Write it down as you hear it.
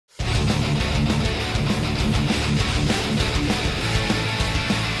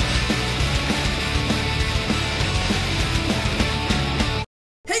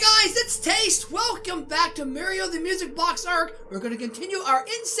taste! Welcome back to Mario the Music Box Arc. We're going to continue our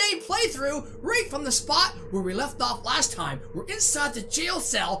insane playthrough right from the spot where we left off last time. We're inside the jail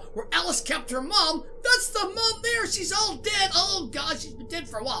cell where Alice kept her mom. That's the mom there. She's all dead. Oh god, she's been dead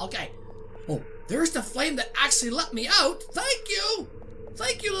for a while. Okay. Oh, there's the flame that actually let me out. Thank you.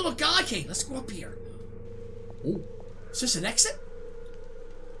 Thank you, little guy. Okay, let's go up here. Oh, is this an exit?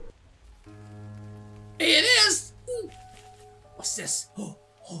 It is. Ooh. What's this?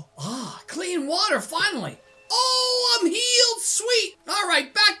 Clean water, finally. Oh, I'm healed, sweet. All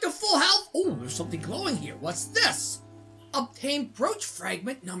right, back to full health. Oh, there's something glowing here. What's this? Obtained brooch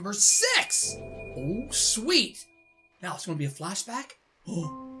fragment number 6. Oh, sweet. Now it's going to be a flashback.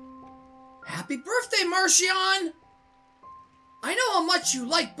 Oh, happy birthday, Marcion. I know how much you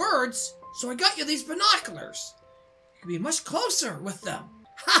like birds, so I got you these binoculars. You can be much closer with them.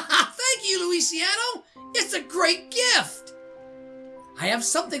 Haha, thank you, Luciano. It's a great gift. I have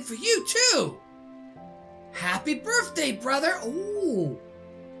something for you, too. Happy birthday, brother. Oh,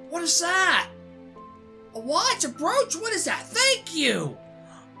 what is that? A watch? A brooch? What is that? Thank you.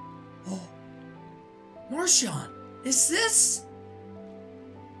 Oh, Marcion, is this?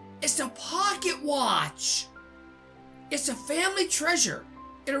 It's a pocket watch. It's a family treasure.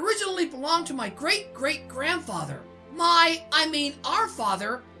 It originally belonged to my great-great-grandfather. Our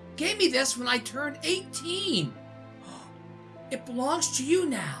father gave me this when I turned 18. It belongs to you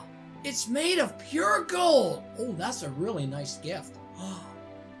now. It's made of pure gold. Oh, that's a really nice gift.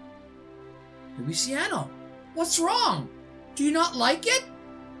 Luciano, what's wrong? Do you not like it?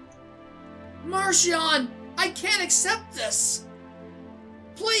 Marcion, I can't accept this.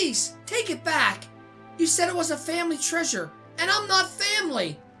 Please, take it back. You said it was a family treasure, and I'm not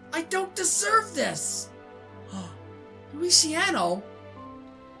family. I don't deserve this. Luciano,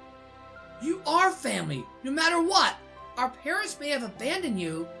 you are family, no matter what. Our parents may have abandoned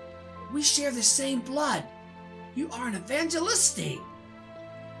you. We share the same blood. You are an evangelisti.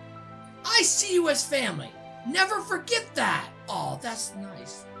 I see you as family. Never forget that. Oh, that's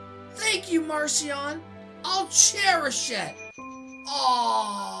nice. Thank you, Marcion. I'll cherish it.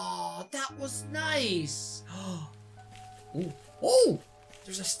 Oh, that was nice. Oh,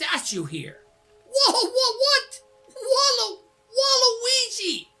 there's a statue here. Whoa, what?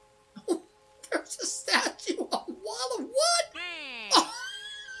 Waluigi! Oh, there's a statue of Waluigi.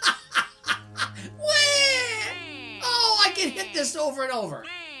 What? Oh, I can hit this over and over.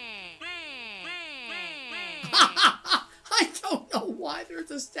 I don't know why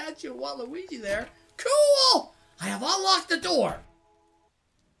there's a statue of Waluigi there. Cool! I have unlocked the door.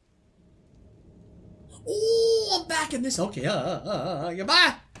 Oh, I'm back in this. Okay,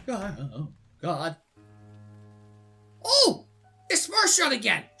 goodbye. God. Oh, it's Marcion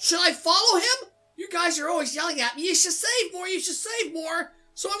again. Should I follow him? You guys are always yelling at me. You should save more. You should save more.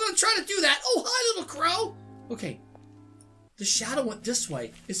 So I'm going to try to do that. Oh, hi, little crow. Okay. The shadow went this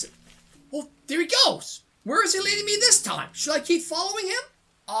way. Oh, there he goes. Where is he leading me this time? Should I keep following him?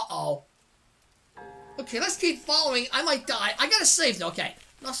 Uh-oh. Okay, let's keep following. I might die. I got to save, though. Okay.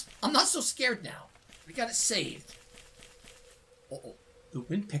 I'm not so scared now. I got it saved. Uh-oh. The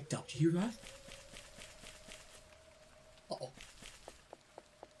wind picked up. Do you hear that? Uh-oh.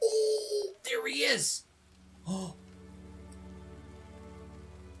 Oh, there he is. Oh.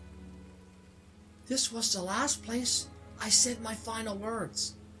 This was the last place I said my final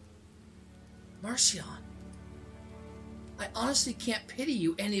words. Marcion, I honestly can't pity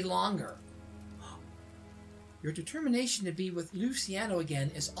you any longer. Your determination to be with Luciano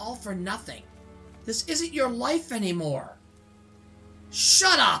again is all for nothing. This isn't your life anymore.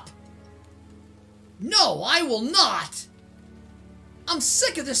 Shut up! No, I will not! I'm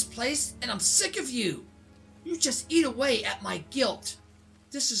sick of this place, and I'm sick of you. You just eat away at my guilt.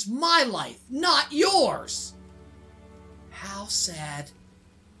 This is my life, not yours. How sad.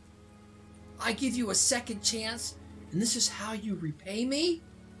 I give you a second chance, and this is how you repay me?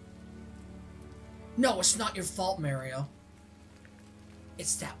 No, it's not your fault, Mario.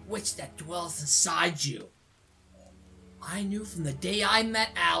 It's that witch that dwells inside you. I knew from the day I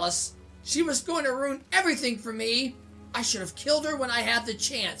met Alice, she was going to ruin everything for me. I should have killed her when I had the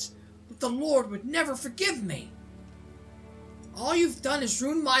chance, but the Lord would never forgive me. All you've done is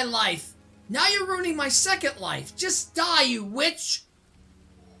ruin my life. Now you're ruining my second life. Just die, you witch.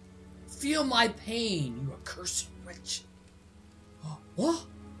 Feel my pain, you accursed witch. What?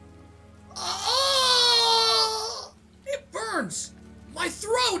 Oh! It burns. My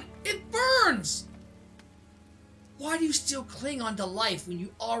throat, it burns. Why do you still cling on to life when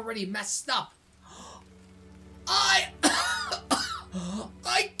you already messed up? I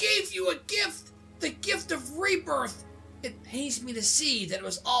gave you a gift, the gift of rebirth. It pains me to see that it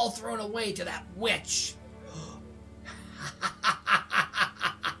was all thrown away to that witch.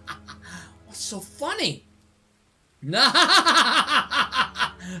 What's so funny?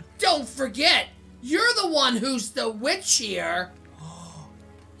 Don't forget, you're the one who's the witch here.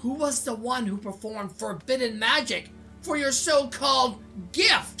 Who was the one who performed forbidden magic for your so-called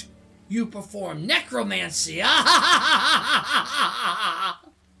gift? You performed necromancy.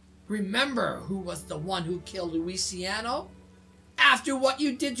 Remember who was the one who killed Luciano? After what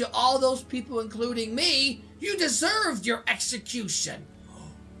you did to all those people, including me, you deserved your execution.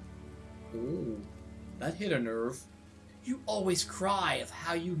 Oh, that hit a nerve. You always cry of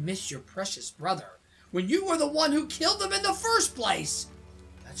how you miss your precious brother when you were the one who killed him in the first place.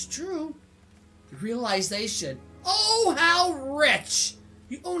 That's true. The realization, oh, how rich!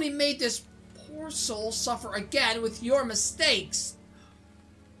 You only made this poor soul suffer again with your mistakes.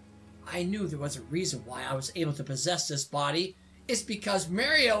 I knew there was a reason why I was able to possess this body. It's because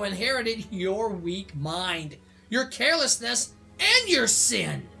Mario inherited your weak mind, your carelessness, and your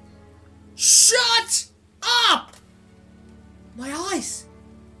sin. Shut up! My eyes.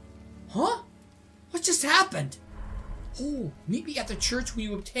 Huh? What just happened? Oh, meet me at the church when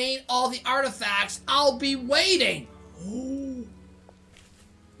you obtain all the artifacts. I'll be waiting. Oh.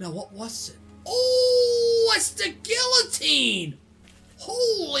 Now, what was it? Oh, it's the guillotine.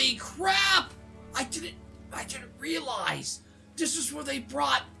 Holy crap. I didn't realize. This is where they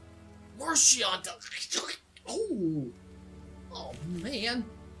brought Marcion to... Oh. Oh, man.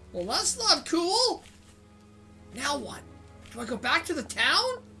 Well, that's not cool. Now what? Do I go back to the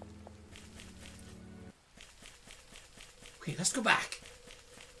town? Okay, let's go back.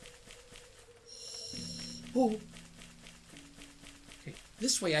 Oh. Okay,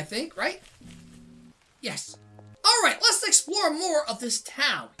 this way, I think, right? Yes. All right, let's explore more of this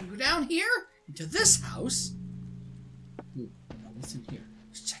town. We go down here into this house. Ooh, what's in here?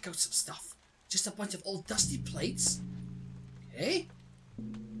 Let's check out some stuff. Just a bunch of old dusty plates. Okay.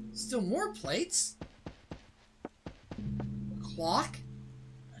 Still more plates. A clock.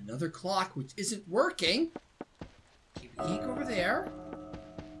 Another clock which isn't working. Okay, we can't go over there.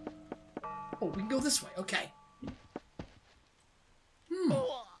 Oh, we can go this way. Okay.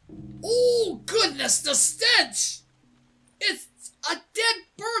 Oh, goodness, the stench! It's a dead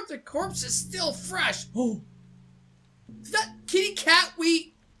bird. The corpse is still fresh. Oh. Did that kitty cat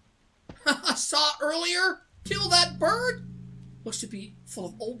we saw earlier kill that bird? Looks to be full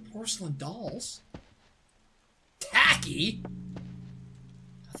of old porcelain dolls. Tacky.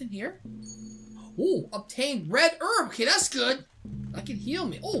 Nothing here. Oh, obtained red herb. Okay, that's good. That can heal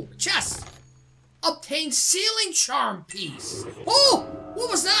me. Oh, a chest. Obtained sealing charm piece. Oh, what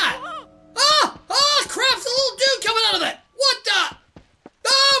was that? Ah, crap, the little dude coming out of it. What the?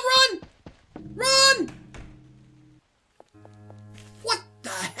 Ah, run. Run. What the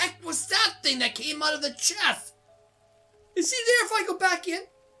heck was that thing that came out of the chest? Is he there if I go back in?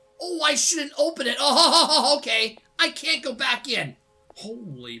 Oh, I shouldn't open it. Oh, okay. I can't go back in.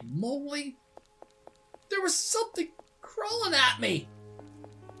 Holy moly. There was something crawling at me.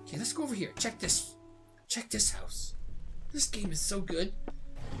 Okay, let's go over here. Check this. Check this house. This game is so good.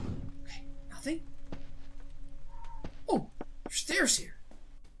 Okay, nothing. Oh, there's stairs here.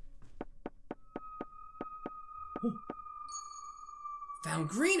 Oh. Found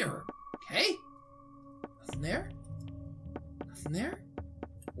green herb. Okay. Nothing there. Nothing there.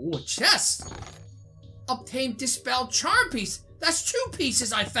 Oh, a chest. Obtained dispelled charm piece. That's 2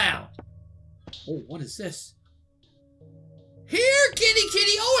 pieces I found. Oh, what is this? Here, kitty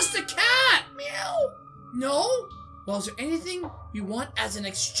kitty. Oh, it's the cat. Meow. No? Well, is there anything you want as an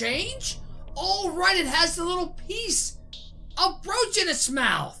exchange? Oh, right, it has the little piece of brooch in its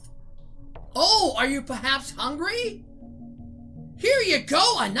mouth. Oh, are you perhaps hungry? Here you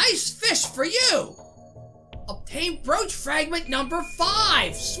go, a nice fish for you. Obtain brooch fragment number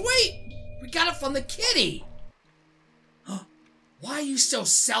 5. Sweet. We got it from the kitty. Why are you so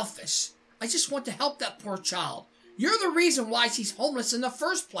selfish? I just want to help that poor child. You're the reason why she's homeless in the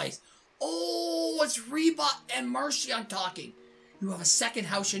first place. Oh, it's Reba and Marcion talking. You have a second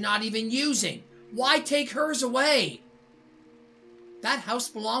house you're not even using. Why take hers away? That house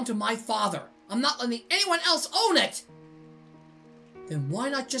belonged to my father. I'm not letting anyone else own it. Then why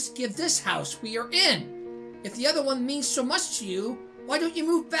not just give this house we are in? If the other one means so much to you, why don't you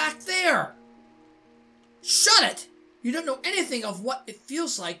move back there? Shut it! You don't know anything of what it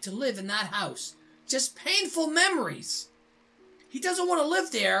feels like to live in that house. Just painful memories. He doesn't want to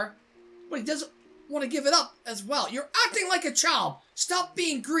live there, but he doesn't want to give it up as well. You're acting like a child. Stop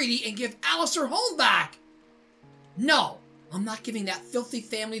being greedy and give Alice her home back. No, I'm not giving that filthy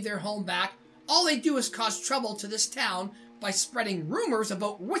family their home back. All they do is cause trouble to this town by spreading rumors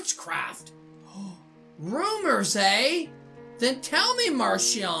about witchcraft. Rumors, eh? Then tell me,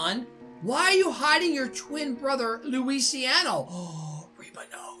 Marcion, why are you hiding your twin brother, Luciano? Oh, Reba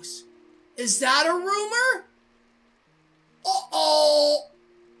knows. Is that a rumor? Uh-oh.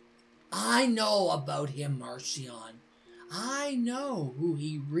 I know about him, Marcion. I know who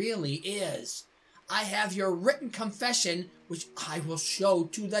he really is. I have your written confession, which I will show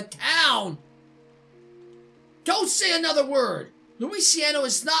to the town. Don't say another word. Luciano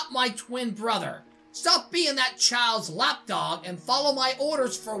is not my twin brother. Stop being that child's lapdog and follow my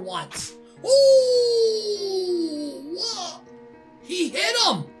orders for once. Ooh! Whoa. He hit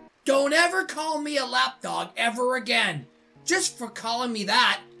him! Don't ever call me a lapdog ever again. Just for calling me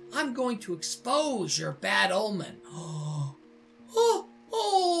that, I'm going to expose your bad omen.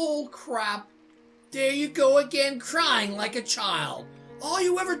 Oh, crap. There you go again, crying like a child. All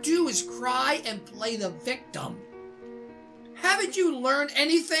you ever do is cry and play the victim. Haven't you learned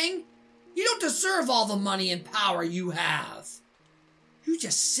anything? You don't deserve all the money and power you have. You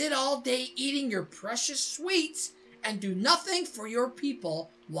just sit all day eating your precious sweets and do nothing for your people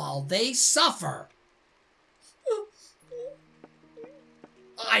while they suffer.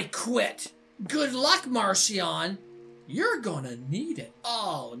 I quit. Good luck, Marcion. You're gonna need it.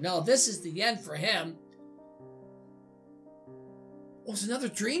 Oh, no, this is the end for him. Was another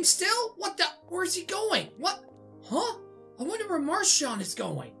dream still? What the? Where's he going? What? Huh? I wonder where Marcion is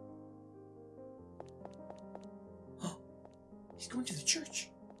going. Oh, he's going to the church.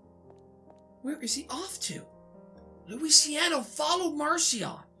 Where is he off to? Luciano followed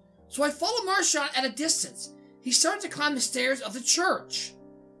Marcion. So I followed Marcion at a distance. He started to climb the stairs of the church.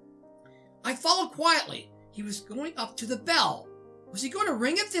 I followed quietly. He was going up to the bell. Was he going to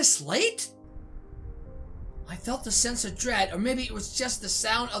ring it this late? I felt a sense of dread, or maybe it was just the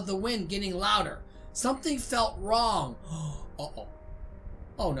sound of the wind getting louder. Something felt wrong. Uh-oh.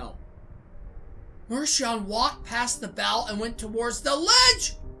 Oh, no. Marcion walked past the bell and went towards the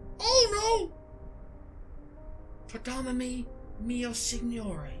ledge. Oh, no. Perdonami mio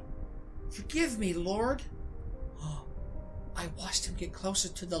signore. Forgive me, Lord. I watched him get closer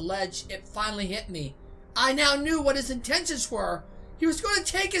to the ledge. It finally hit me. I now knew what his intentions were. He was going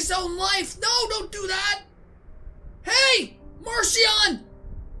to take his own life. No, don't do that. Hey, Marcion!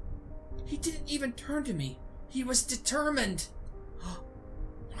 He didn't even turn to me. He was determined.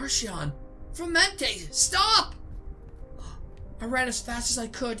 Marcion, Fremente, stop! I ran as fast as I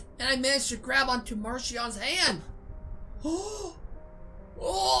could, and I managed to grab onto Marcion's hand. Oh,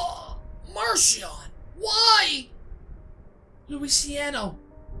 Marcion, why? Luciano,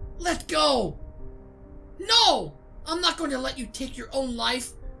 let go. No, I'm not going to let you take your own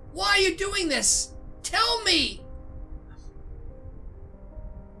life. Why are you doing this? Tell me.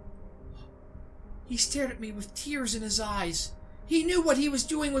 He stared at me with tears in his eyes. He knew what he was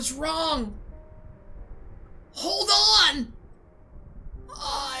doing was wrong. Hold on.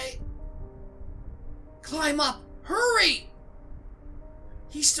 Climb up. Hurry.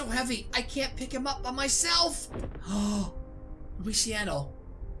 He's so heavy, I can't pick him up by myself. Oh, Luciano.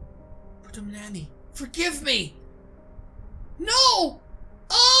 Perdonami. Forgive me. No.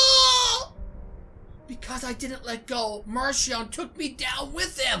 Oh! Because I didn't let go, Marcion took me down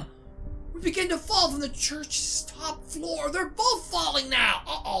with him. We began to fall from the church's top floor. They're both falling now.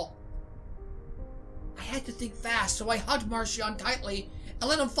 Uh-oh. I had to think fast, so I hugged Marcion tightly and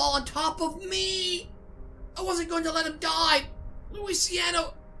let him fall on top of me. I wasn't going to let him die.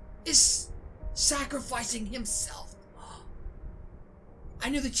 Luciano is sacrificing himself. I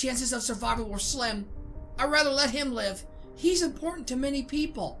knew the chances of survival were slim. I'd rather let him live. He's important to many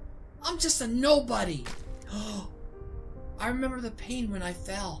people. I'm just a nobody. I remember the pain when I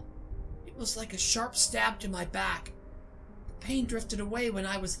fell. It was like a sharp stab to my back. The pain drifted away when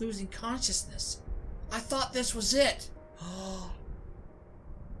I was losing consciousness. I thought this was it.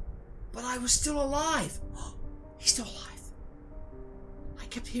 But I was still alive. He's still alive. I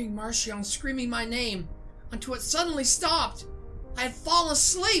kept hearing Marcion screaming my name until it suddenly stopped. I had fallen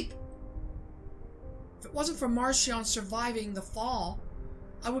asleep. If it wasn't for Marcion surviving the fall,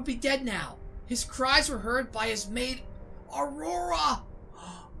 I would be dead now. His cries were heard by his maid, Aurora,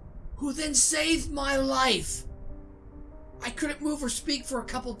 who then saved my life. I couldn't move or speak for a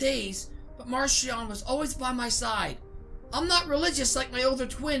couple days, but Marcion was always by my side. I'm not religious like my older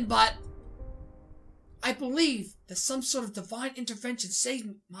twin, but I believe that some sort of divine intervention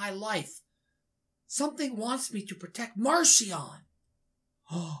saved my life. Something wants me to protect Marcion.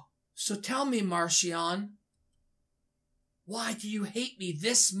 So tell me, Marcion, why do you hate me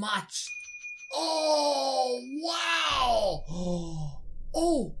this much? Oh, wow!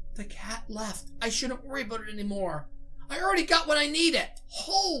 Oh, The cat left. I shouldn't worry about it anymore. I already got what I needed.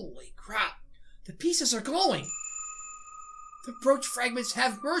 Holy crap. The pieces are glowing. The brooch fragments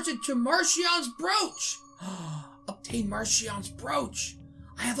have merged into Marcion's brooch. Obtain Marcion's brooch.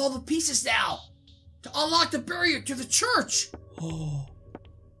 I have all the pieces now to unlock the barrier to the church. Oh.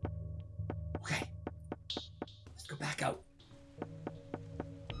 Okay. Let's go back out.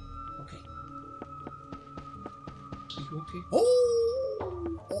 Okay. Are you okay? Oh,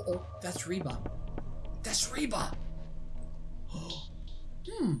 that's Reba. That's Reba.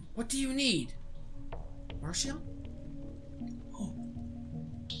 What do you need? Marcion? Oh.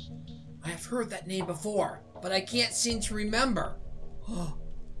 I have heard that name before, but I can't seem to remember. Oh,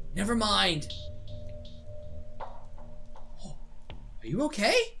 never mind. Oh, are you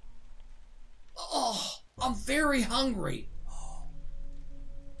okay? Oh, I'm very hungry.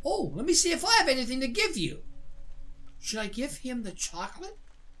 Oh, let me see if I have anything to give you. Should I give him the chocolate?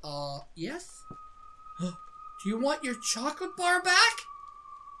 Yes? Do you want your chocolate bar back?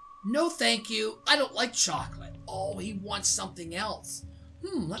 No, thank you. I don't like chocolate. Oh, he wants something else.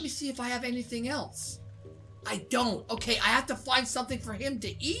 Let me see if I have anything else. I don't. Okay, I have to find something for him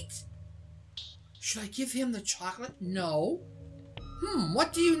to eat? Should I give him the chocolate? No.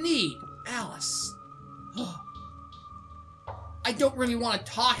 What do you need? Alice. I don't really want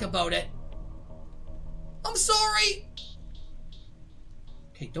to talk about it. I'm sorry.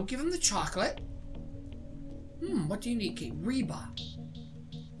 Okay, don't give him the chocolate. What do you need, Kate? Reba.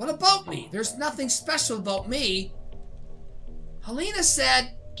 What about me? There's nothing special about me. Helena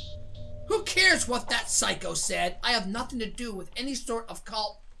said, who cares what that psycho said? I have nothing to do with any sort of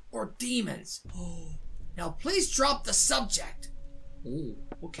cult or demons. Now please drop the subject. Oh,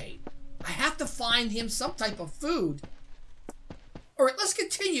 okay. I have to find him some type of food. Alright, let's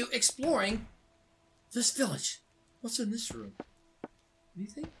continue exploring this village. What's in this room?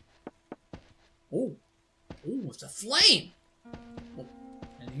 Anything? Oh, it's a flame. Oh,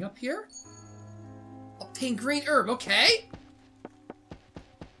 anything up here? Obtain green herb, okay.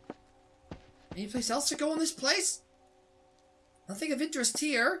 Any place else to go in this place? Nothing of interest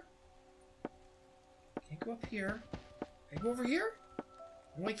here. Can't go up here. Can I go over here?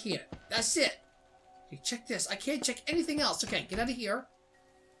 No, I can't. That's it. Okay, check this. I can't check anything else. Okay, get out of here.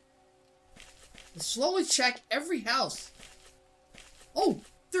 Let's slowly check every house. Oh,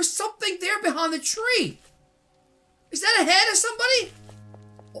 there's something there behind the tree. Is that a head of somebody?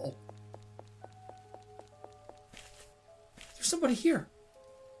 Uh-oh. There's somebody here.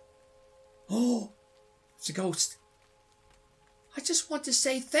 Oh, it's a ghost. I just want to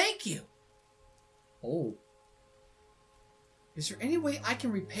say thank you. Oh. Is there any way I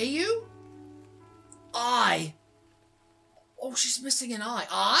can repay you? Eye. Oh, she's missing an eye.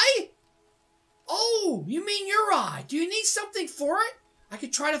 Eye? Oh, you mean your eye. Do you need something for it? I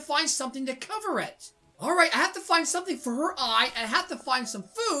could try to find something to cover it. All right, I have to find something for her eye, and I have to find some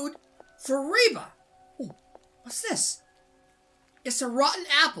food for Reba. Oh, what's this? It's a rotten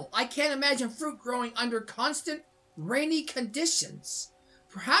apple. I can't imagine fruit growing under constant rainy conditions.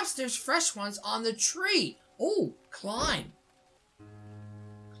 Perhaps there's fresh ones on the tree. Oh, climb.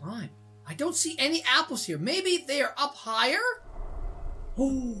 Climb. I don't see any apples here. Maybe they are up higher?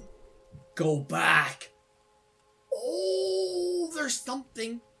 Oh, go back. Oh, there's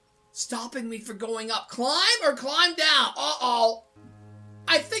something stopping me from going up. Climb or climb down? Uh-oh.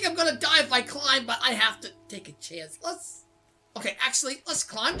 I think I'm gonna die if I climb, but I have to take a chance. Okay, actually, let's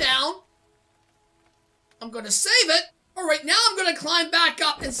climb down. I'm gonna save it. All right, now I'm gonna climb back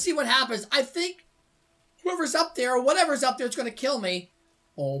up and see what happens. I think whoever's up there or whatever's up there is gonna kill me.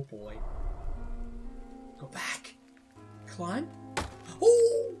 Oh boy. Go back. Climb.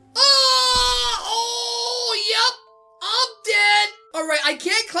 Oh! Ah! Oh, yep! I'm dead! Alright, I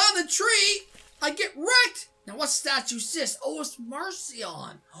can't climb the tree! I get wrecked! Now what statue's this? Oh, it's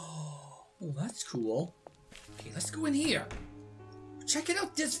Marcion. Oh, that's cool. Okay, let's go in here. Checking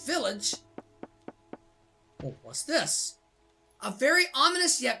out this village. Oh, what's this? A very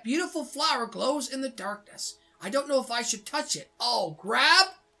ominous yet beautiful flower glows in the darkness. I don't know if I should touch it. Oh, grab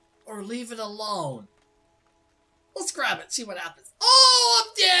or leave it alone? Let's grab it, see what happens. Oh,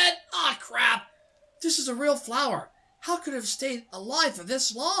 I'm dead! Ah, crap. This is a real flower. How could it have stayed alive for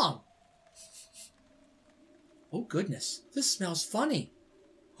this long? Oh, goodness. This smells funny.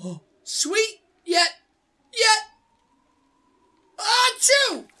 Oh, sweet, yet.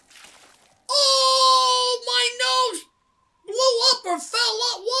 Achoo! Oh, my nose blew up or fell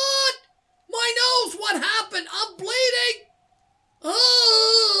up. What? My nose, what happened? I'm bleeding.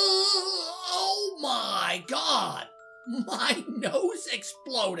 Oh my God. My nose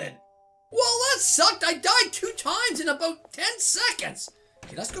exploded. Well, that sucked. I died 2 times in about 10 seconds.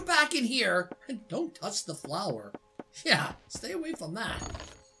 Okay, let's go back in here. And don't touch the flower. Yeah, stay away from that.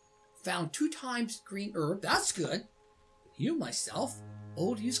 Found 2 times green herb. That's good. Heal myself.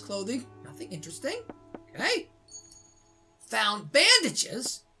 Old used clothing. Nothing interesting. Okay. Found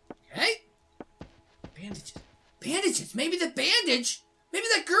bandages. Okay. Bandages. Bandages. Maybe the bandage. Maybe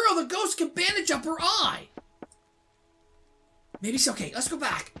that girl, the ghost, can bandage up her eye. Maybe so. Okay, let's go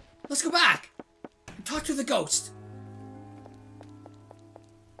back. Let's go back. And talk to the ghost.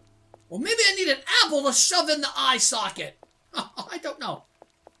 Well, maybe I need an apple to shove in the eye socket. I don't know.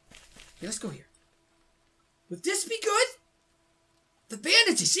 Okay, let's go here. Would this be good? The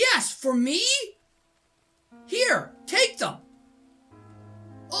bandages, yes, for me? Here, take them.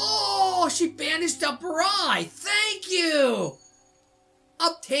 Oh, she bandaged up her eye. Thank you.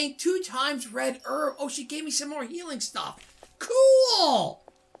 Obtained 2 times red herb. Oh, she gave me some more healing stuff. Cool.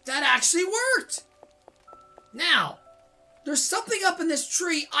 That actually worked. Now, there's something up in this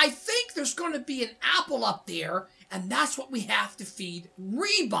tree. I think there's going to be an apple up there, and that's what we have to feed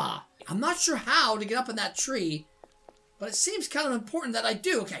Reba. I'm not sure how to get up in that tree, but it seems kind of important that I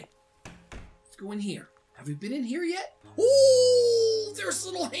do. Okay, let's go in here. Have we been in here yet? Oh, there's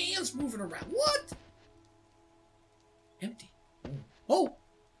little hands moving around. What? Empty. Oh,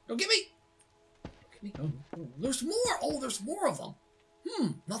 don't get me. Don't get me. Oh, there's more. Oh, there's more of them.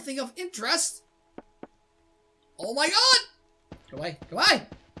 Nothing of interest. Oh my God. Go away. Go away.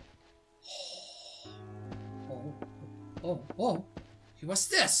 Oh. Hey, what's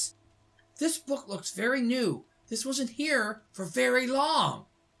this? This book looks very new. This wasn't here for very long.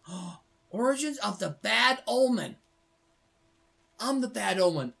 Origins of the Bad Omen. I'm the Bad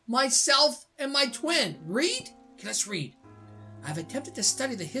Omen. Myself and my twin. Read? Okay, let's read. I've attempted to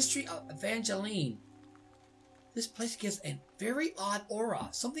study the history of Evangeline. This place gives a very odd aura.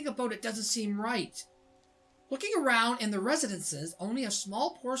 Something about it doesn't seem right. Looking around in the residences, only a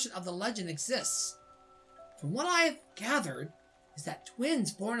small portion of the legend exists. From what I have gathered, is that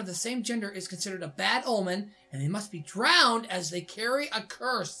twins born of the same gender is considered a bad omen, and they must be drowned as they carry a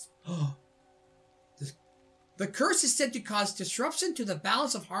curse. The curse is said to cause disruption to the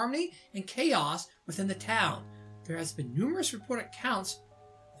balance of harmony and chaos within the town. There has been numerous reported accounts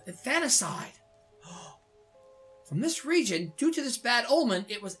of infanticide. From this region, due to this bad omen,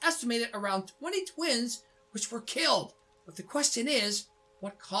 it was estimated around 20 twins which were killed. But the question is,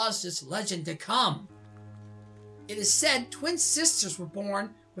 what caused this legend to come? It is said twin sisters were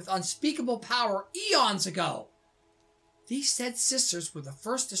born with unspeakable power eons ago. These said sisters were the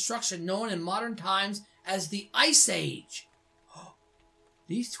first destruction known in modern times as the Ice Age.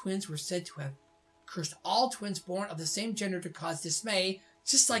 These twins were said to have cursed all twins born of the same gender to cause dismay,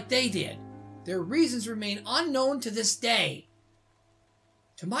 just like they did. Their reasons remain unknown to this day.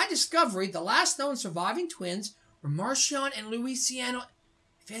 To my discovery, the last known surviving twins were Marcion and Luciano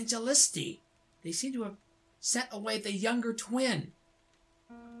Evangelisti. They seem to have sent away the younger twin.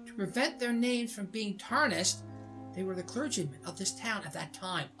 To prevent their names from being tarnished, they were the clergymen of this town at that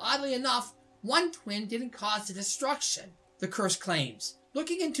time. Oddly enough, one twin didn't cause the destruction, the curse claims.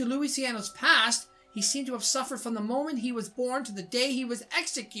 Looking into Luciano's past, he seemed to have suffered from the moment he was born to the day he was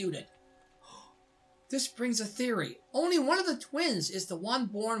executed. This brings a theory. Only one of the twins is the one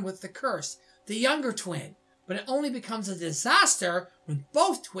born with the curse, the younger twin. But it only becomes a disaster when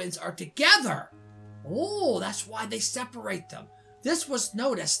both twins are together. Oh, that's why they separate them. This was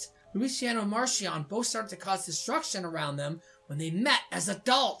noticed. Luciano and Marcion both started to cause destruction around them when they met as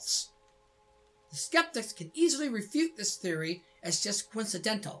adults. The skeptics can easily refute this theory as just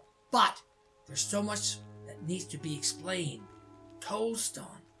coincidental. But there's so much that needs to be explained. Toadstone.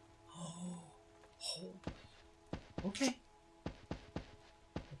 Okay.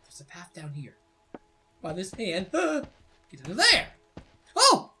 There's a path down here. By this hand. Get into there.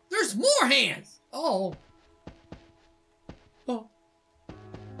 Oh, there's more hands. Oh.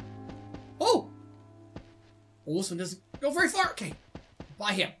 This one doesn't go very far. Okay.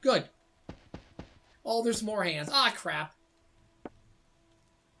 By him. Good. Oh, there's more hands. Ah, crap.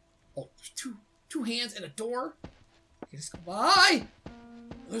 Oh, there's two hands and a door. Okay, let's go by.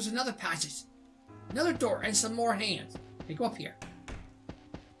 There's another passage. Another door and some more hands. Okay, go up here.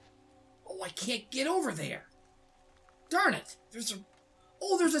 Oh, I can't get over there. Darn it. There's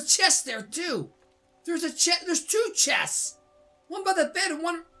a chest there too. There's two chests. One by the bed and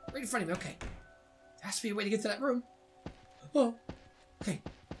one right in front of me. Okay. There has to be a way to get to that room. Oh. Okay.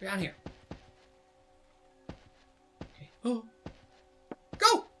 Down here. Okay. Oh.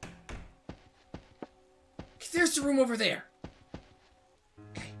 Go! Okay, there's the room over there.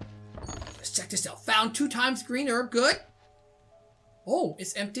 Check this out. Found 2 times green herb. Good. Oh,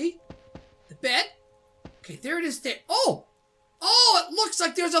 it's empty. The bed. Okay, there it is there. Oh, it What? Looks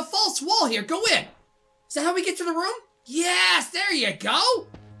like there's a false wall here. Go in. Is that how we get to the room? Yes, there you go.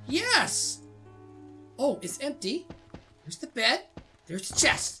 Yes. Oh, it's empty. There's the bed. There's the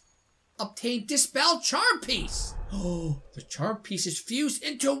chest. Obtain Dispel Charm Piece. Oh, the charm piece is fused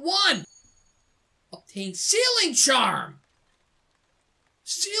into one. Obtain Sealing Charm.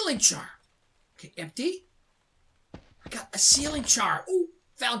 Sealing Charm. Okay, empty. I got a Sealing Charm. Ooh,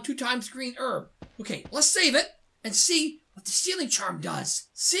 found 2 times green herb. Okay, let's save it and see what the Sealing Charm does.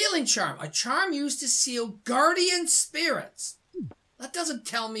 Sealing Charm, a charm used to seal guardian spirits. That doesn't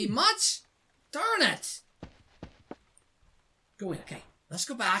tell me much. Darn it. Go in. Okay, let's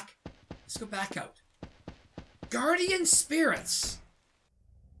go back. Let's go back out. Guardian spirits.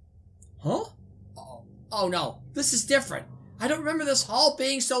 Huh? Uh-oh. Oh no, this is different. I don't remember this hall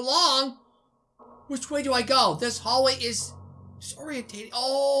being so long. Which way do I go? This hallway is disorientating.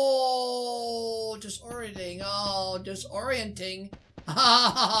 Oh, disorienting. Oh, disorienting.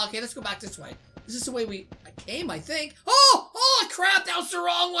 Okay, let's go back this way. This is the way I came, I think. Oh, crap, that was the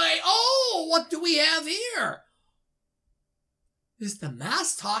wrong way. Oh, what do we have here? Is the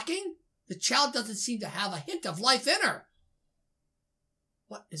mask talking? The child doesn't seem to have a hint of life in her.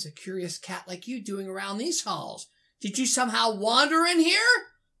 What is a curious cat like you doing around these halls? Did you somehow wander in here?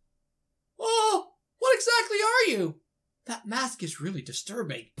 Oh, what exactly are you? That mask is really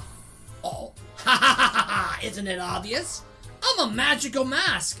disturbing. Oh, isn't it obvious? I'm a magical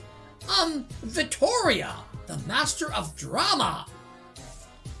mask. I'm Vittoria, the master of drama.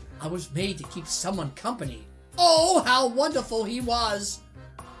 I was made to keep someone company. Oh, how wonderful he was.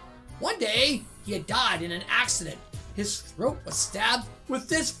 One day, he had died in an accident. His throat was stabbed with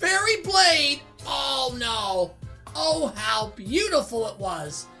this very blade. Oh, no. Oh, how beautiful it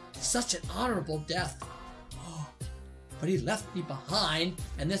was. Such an honorable death. Oh, but he left me behind,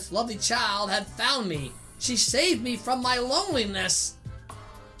 and this lovely child had found me. She saved me from my loneliness.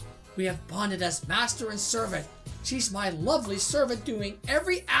 We have bonded as master and servant. She's my lovely servant doing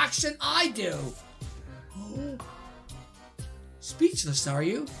every action I do. Oh. Speechless, are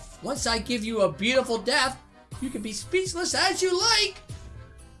you? Once I give you a beautiful death, you can be speechless as you like.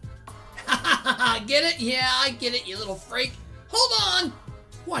 Get it? Yeah, I get it, you little freak. Hold on.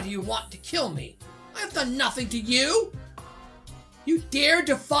 Why do you want to kill me? I have done nothing to you. You dare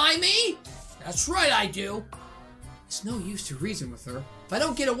defy me? That's right, I do. It's no use to reason with her. If I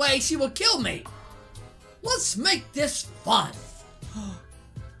don't get away, she will kill me. Let's make this fun.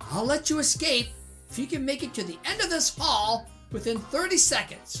 I'll let you escape if you can make it to the end of this hall within 30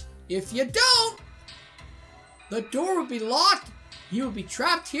 seconds. If you don't, the door will be locked. You will be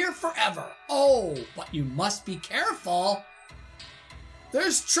trapped here forever. Oh, but you must be careful.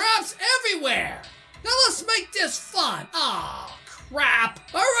 There's traps everywhere. Now let's make this fun. Oh, crap.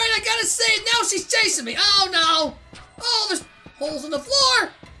 All right, I gotta save. Now she's chasing me. Oh, no. Oh, there's holes in the floor.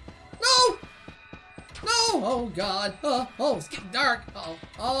 No. No. Oh, God. Oh, it's getting dark.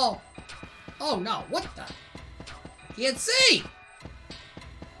 Oh. Oh, no. What the? I can't see.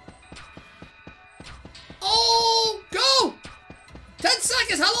 Oh, go. 10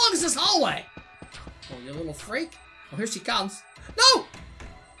 seconds. How long is this hallway? Oh, you little freak. Oh, here she comes. No.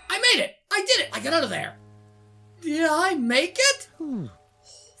 I made it. I did it. I got out of there. Did I make it?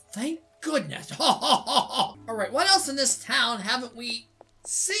 Thank goodness. All right, what else in this town haven't we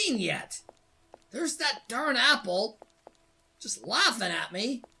seen yet? There's that darn apple just laughing at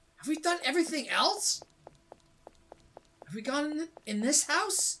me. Have we done everything else? Have we gone in this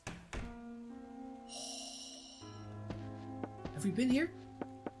house? Have we been here?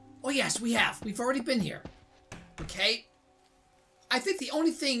 Oh, yes, we have. We've already been here. Okay. I think the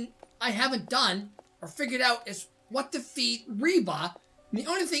only thing I haven't done or figured out is what to feed Reba. And the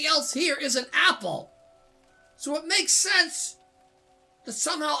only thing else here is an apple. So it makes sense that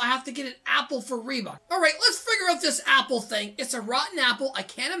somehow I have to get an apple for Reba. All right, let's figure out this apple thing. It's a rotten apple. I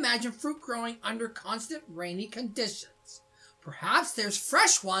can't imagine fruit growing under constant rainy conditions. Perhaps there's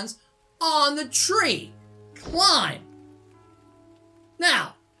fresh ones on the tree. Climb.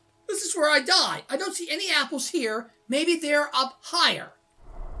 Now, this is where I die. I don't see any apples here. Maybe they're up higher.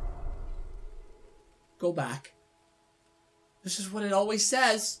 Go back. This is what it always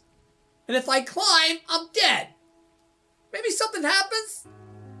says. And if I climb, I'm dead. Maybe something happens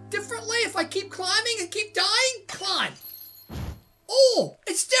differently if I keep climbing and keep dying? Climb. Oh,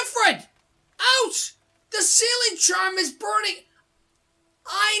 it's different. Ouch. The sealing charm is burning.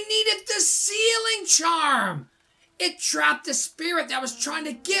 I needed the sealing charm. It trapped the spirit that was trying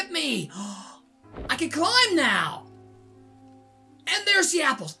to get me. I can climb now. And there's the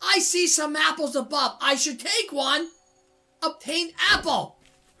apples. I see some apples above. I should take one. Obtain apple.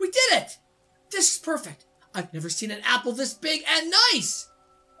 We did it. This is perfect. I've never seen an apple this big and nice.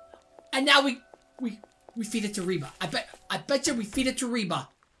 And now we feed it to Reba. I bet you we feed it to Reba.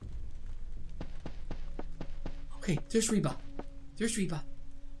 Okay, there's Reba. There's Reba.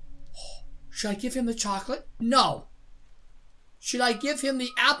 Oh, should I give him the chocolate? No. Should I give him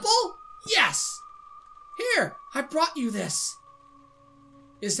the apple? Yes. Here, I brought you this.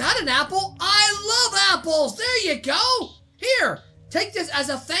 Is that an apple? I love apples. There you go. Here, take this as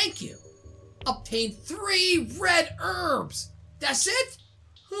a thank you. Obtain 3 red herbs. That's it?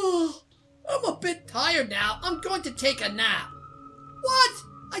 Oh, I'm a bit tired now. I'm going to take a nap. What?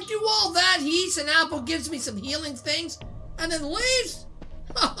 I do all that, he eats an apple, gives me some healing things, and then leaves?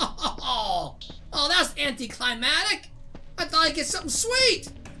 Oh, that's anticlimactic. I thought I'd get something sweet.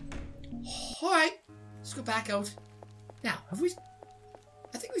 All right, let's go back out. Now, I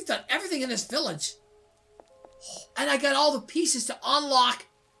think we've done everything in this village. And I got all the pieces to unlock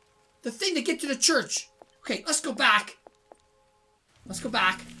the thing to get to the church. Okay, let's go back. Let's go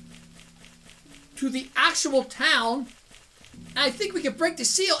back to the actual town. And I think we can break the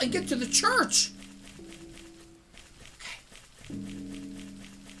seal and get to the church. Okay.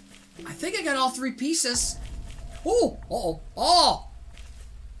 I think I got all 3 pieces. Oh, oh.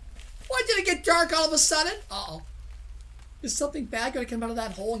 Why did it get dark all of a sudden? Uh-oh. Is something bad going to come out of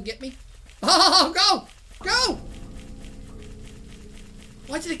that hole and get me? Oh, go! Go!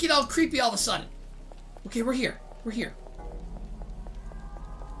 Why did it get all creepy all of a sudden? Okay, we're here. We're here.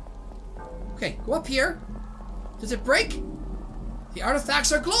 Okay, go up here. Does it break? The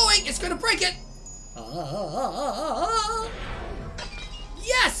artifacts are glowing. It's going to break it.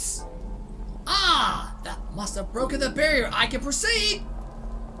 Yes! Ah, that must have broken the barrier. I can proceed.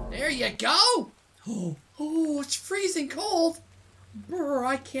 There you go. Oh, it's freezing cold. Brr,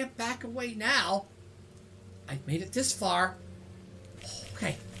 I can't back away now. I've made it this far.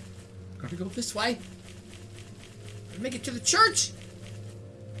 Okay, gotta go this way. Gotta make it to the church.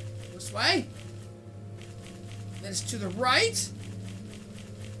 This way. Then it's to the right.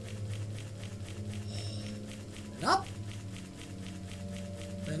 And up.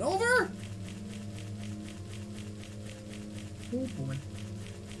 Then over. Oh boy.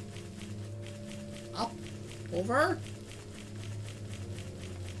 Up. Over.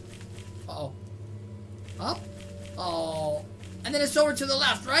 Uh-oh. Up. Oh. And then it's over to the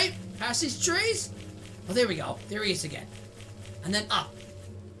left, right? Past these trees? Oh, there we go. There he is again. And then up.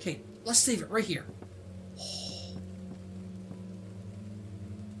 Okay, let's save it right here.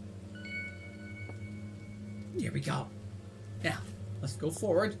 There we go. Now, let's go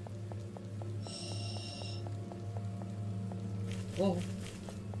forward. Oh.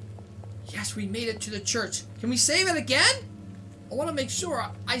 Yes, we made it to the church. Can we save it again? I want to make sure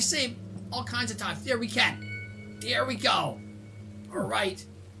I save all kinds of times. There we can. There we go. All right.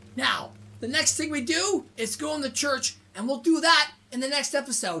 Now, the next thing we do is go in the church, and we'll do that in the next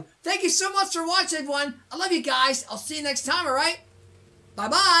episode. Thank you so much for watching, everyone. I love you guys. I'll see you next time, all right?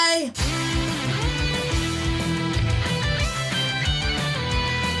 Bye-bye.